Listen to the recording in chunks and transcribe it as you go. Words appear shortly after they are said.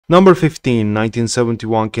Number 15,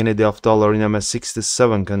 1971 Kennedy of dollar in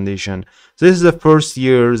MS67 condition. This is the first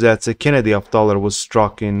year that the Kennedy of dollar was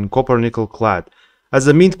struck in copper nickel clad, as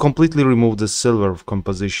the mint completely removed the silver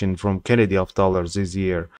composition from Kennedy of dollars this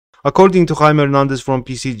year. According to Jaime Hernandez from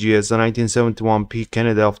PCGS, the 1971 P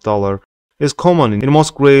Kennedy of dollar is common in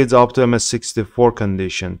most grades up to MS64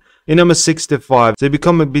 condition. In MS65, they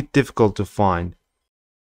become a bit difficult to find.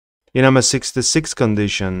 In MS66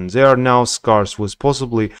 condition, they are now scarce with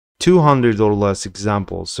possibly 200 or less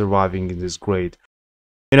examples surviving in this grade.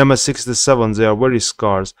 In MS67, they are very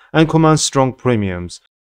scarce and command strong premiums.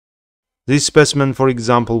 This specimen, for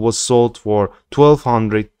example, was sold for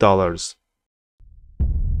 $1,200.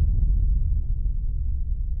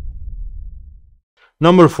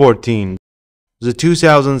 Number 14. The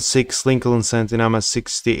 2006 Lincoln cent in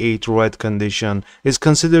MS68 red condition is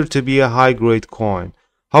considered to be a high-grade coin.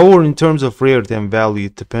 However, in terms of rarity and value,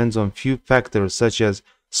 it depends on few factors such as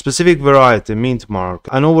specific variety, mint mark,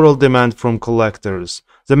 and overall demand from collectors.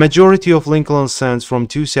 The majority of Lincoln cents from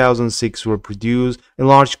 2006 were produced in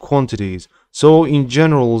large quantities, so in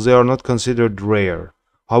general they are not considered rare.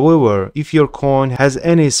 However, if your coin has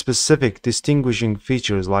any specific distinguishing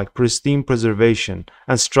features like pristine preservation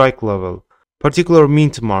and strike level, particular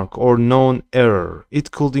mint mark, or known error,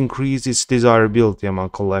 it could increase its desirability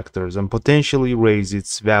among collectors and potentially raise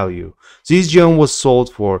its value. This gem was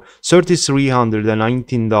sold for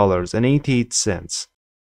 $3,319.88.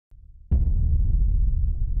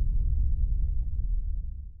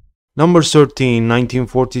 Number 13,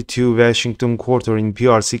 1942 Washington quarter in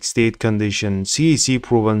PR68 condition, CAC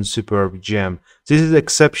proven superb gem. This is an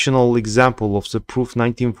exceptional example of the proof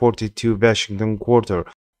 1942 Washington quarter.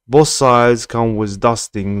 Both sides come with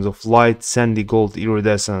dustings of light sandy gold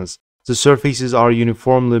iridescence. The surfaces are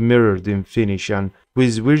uniformly mirrored in finish and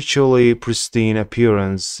with virtually pristine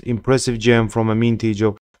appearance. Impressive gem from a mintage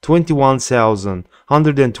of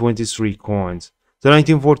 21,123 coins. The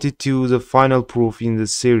 1942 is the final proof in the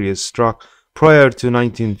series struck prior to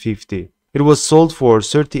 1950. It was sold for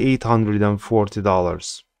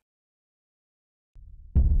 $3,840.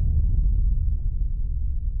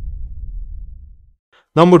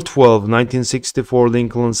 Number 12, 1964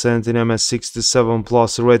 Lincoln cent in MS67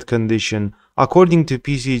 plus red condition. According to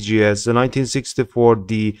PCGS, the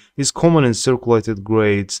 1964D is common in circulated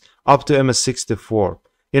grades up to MS64.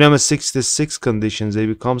 In MS66 conditions, they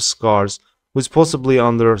become scarce, with possibly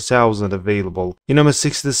under 1,000 available. In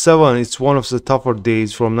MS67, it's one of the tougher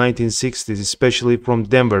days from 1960s, especially from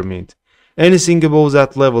Denver Mint. Anything above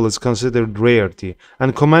that level is considered rarity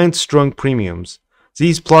and commands strong premiums.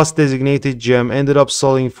 These plus designated gem ended up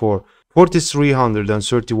selling for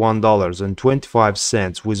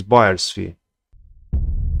 $4,331.25 with buyer's fee.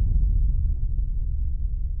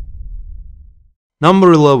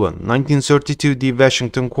 Number 11, 1932 D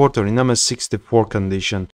Washington quarter in MS64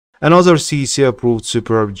 condition. Another CC approved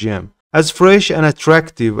superb gem. As fresh and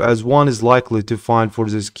attractive as one is likely to find for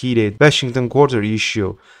this key date Washington quarter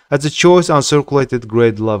issue, at the choice uncirculated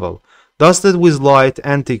grade level. Dusted with light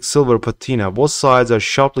antique silver patina, both sides are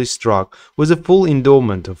sharply struck with a full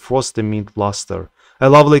endowment of frosty mint luster. A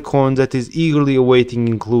lovely coin that is eagerly awaiting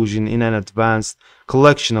inclusion in an advanced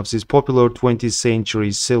collection of this popular 20th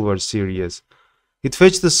century silver series. It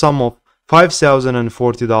fetched the sum of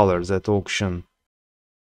 $5,040 at auction.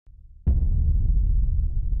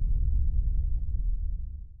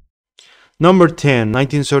 Number 10,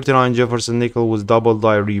 1939 Jefferson nickel with double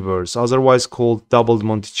die reverse, otherwise called doubled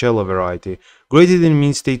Monticello variety, graded in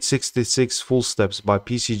mint state 66 full steps by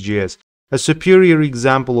PCGS, a superior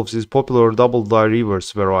example of this popular double die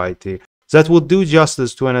reverse variety that would do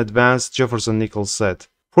justice to an advanced Jefferson nickel set.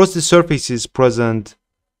 Frosty surfaces present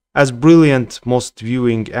as brilliant most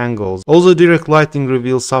viewing angles, although direct lighting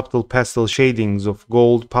reveals subtle pastel shadings of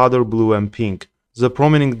gold, powder blue and pink. The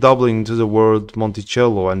prominent doubling to the word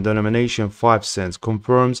Monticello and denomination 5 cents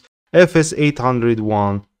confirms FS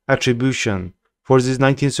 801 attribution for this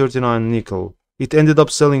 1939 nickel. It ended up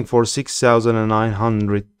selling for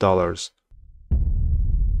 $6,900.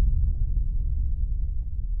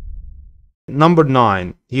 Number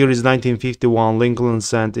 9. Here is 1951 Lincoln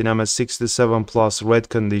cent in MS67 plus red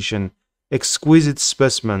condition. Exquisite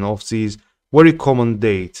specimen of this very common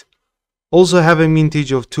date. Also have a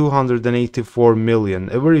mintage of 284 million,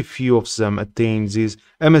 a very few of them attain this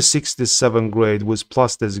MS67 grade with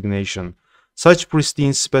plus designation. Such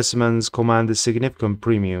pristine specimens command significant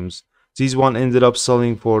premiums. This one ended up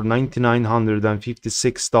selling for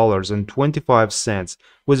 $956.25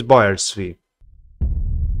 with buyer's fee.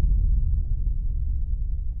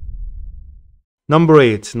 Number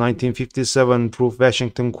 8, 1957 proof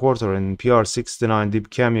Washington quarter in PR69 deep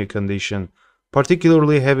cameo condition.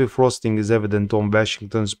 Particularly heavy frosting is evident on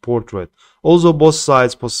Washington's portrait, although both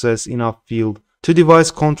sides possess enough field to devise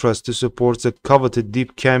contrast to support the coveted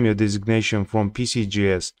deep cameo designation from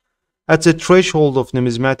PCGS. At the threshold of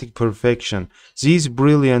numismatic perfection, this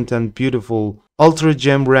brilliant and beautiful Ultra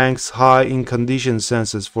Gem ranks high in condition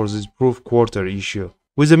census for this proof quarter issue.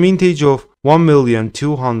 With a mintage of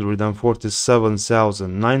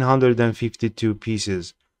 1,247,952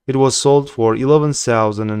 pieces, it was sold for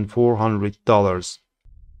 $11,400.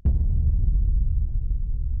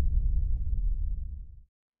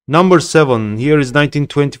 Number 7. Here is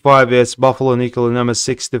 1925's Buffalo Nickel in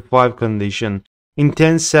MS65 condition.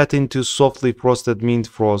 Intense satin to softly frosted mint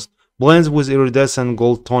frost blends with iridescent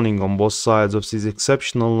gold toning on both sides of this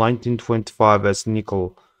exceptional 1925's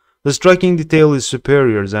nickel. The striking detail is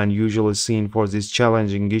superior than usually seen for this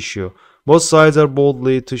challenging issue. Both sides are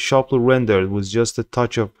boldly to sharply rendered with just a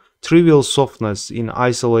touch of trivial softness in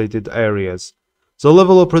isolated areas. The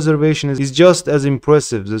level of preservation is just as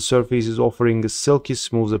impressive, the surface is offering a silky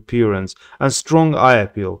smooth appearance and strong eye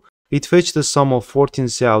appeal. It fetched a sum of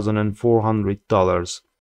 $14,400.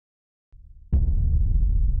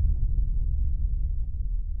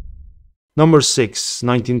 Number 6.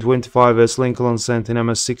 1925's Lincoln Cent in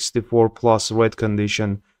MS64 Plus red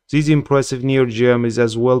condition. This impressive near gem is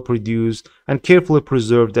as well produced and carefully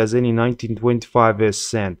preserved as any 1925's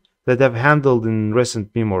cent that have handled in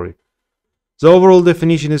recent memory. The overall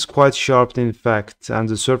definition is quite sharp in fact, and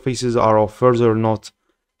the surfaces are of further note,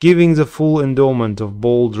 giving the full endowment of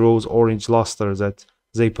bold rose orange luster that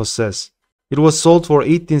they possess. It was sold for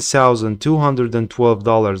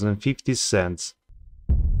 $18,212.50.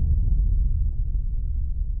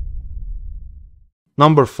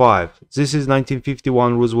 Number 5. This is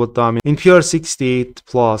 1951 Roosevelt Diamond in PR68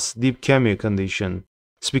 Plus deep cameo condition.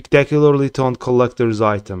 Spectacularly toned collector's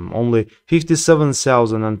item. Only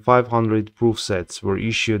 57,500 proof sets were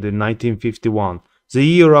issued in 1951, the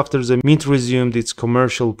year after the mint resumed its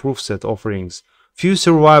commercial proof set offerings. Few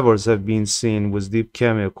survivors have been seen with deep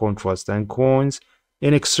cameo contrast, and coins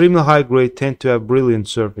in extremely high grade tend to have brilliant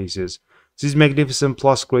surfaces. This magnificent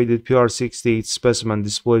plus-graded PR68 specimen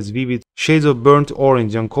displays vivid shades of burnt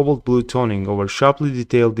orange and cobalt blue toning over sharply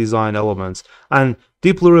detailed design elements and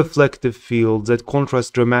deeply reflective fields that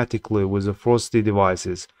contrast dramatically with the frosty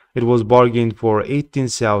devices. It was bargained for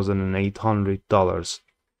 $18,800.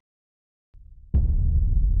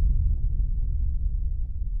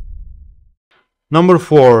 Number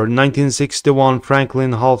 4. 1961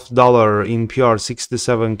 Franklin half dollar in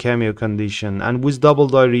PR67 cameo condition and with double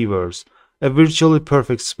die reverse. A virtually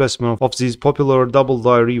perfect specimen of this popular double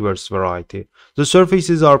die reverse variety. The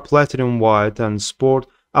surfaces are platinum white and sport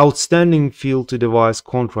outstanding feel to device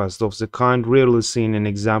contrast of the kind rarely seen in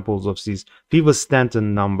examples of this Viva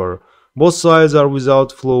Stanton number. Both sides are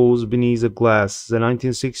without flaws beneath the glass. The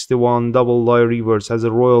 1961 double die reverse has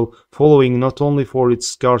a royal following not only for its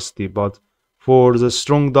scarcity but for the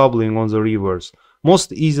strong doubling on the reverse,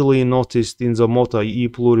 most easily noticed in the Mota e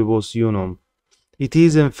Pluribus Unum. It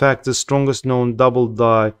is in fact the strongest known double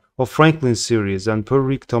die of Franklin series, and per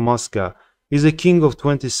Ric Tomasca is a king of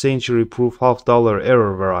 20th century proof half dollar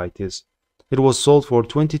error varieties. It was sold for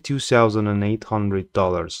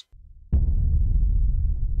 $22,800.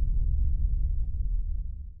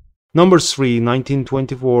 Number 3.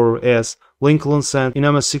 1924's Lincoln Cent in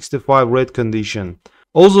MS65 red condition.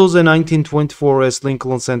 Although the 1924's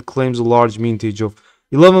Lincoln Cent claims a large mintage of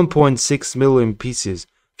 11.6 million pieces,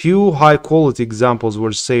 few high-quality examples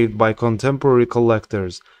were saved by contemporary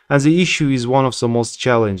collectors, and the issue is one of the most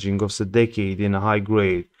challenging of the decade in a high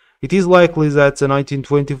grade. It is likely that the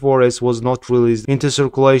 1924S was not released into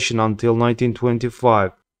circulation until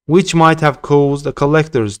 1925, which might have caused the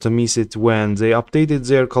collectors to miss it when they updated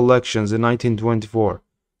their collections in 1924.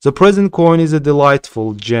 The present coin is a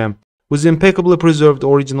delightful gem, with impeccably preserved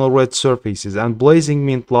original red surfaces and blazing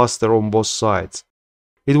mint luster on both sides.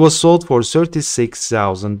 It was sold for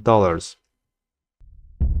 $36,000.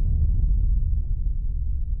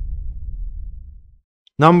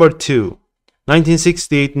 Number 2.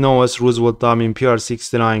 1968 Noah's Roosevelt Dime in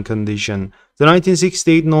PR69 condition. The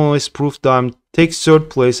 1968 Noah's Proof Dime takes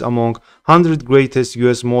third place among 100 greatest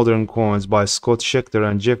US modern coins by Scott Schechter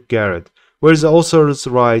and Jeff Garrett, where the authors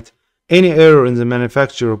write, any error in the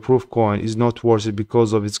manufacture of proof coin is noteworthy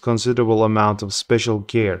because of its considerable amount of special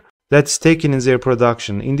care that's taken in their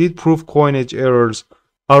production. Indeed, proof coinage errors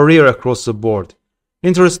are rare across the board.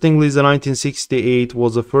 Interestingly, the 1968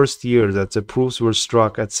 was the first year that the proofs were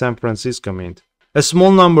struck at San Francisco Mint. A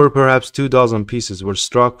small number, perhaps 2 dozen pieces, were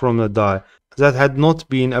struck from the die that had not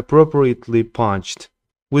been appropriately punched.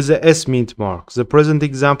 with the S mint mark. The present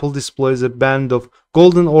example displays a band of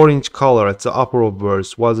golden-orange color at the upper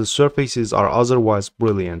obverse, while the surfaces are otherwise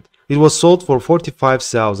brilliant. It was sold for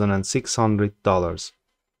 $45,600.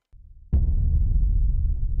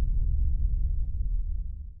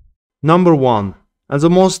 Number 1. And the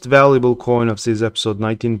most valuable coin of this episode,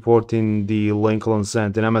 1914 the Lincoln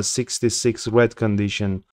cent in MS66 red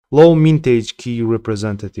condition, low mintage key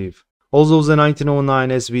representative. Although the 1909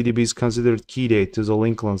 SVDB is considered key date to the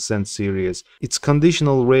Lincoln cent series, its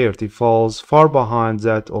conditional rarity falls far behind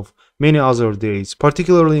that of many other dates,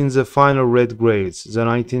 particularly in the finer red grades. The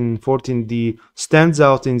 1914D stands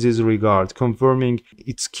out in this regard, confirming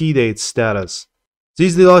its key date status.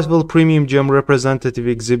 This delightful premium gem representative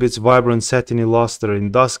exhibits vibrant satiny luster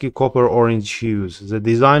in dusky copper orange hues. The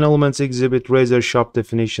design elements exhibit razor-sharp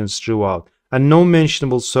definitions throughout, and no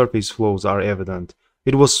mentionable surface flaws are evident.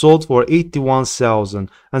 It was sold for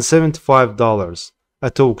 $81,075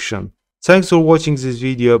 at auction. Thanks for watching this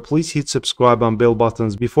video. Please hit subscribe and bell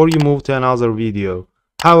buttons before you move to another video.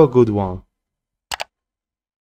 Have a good one.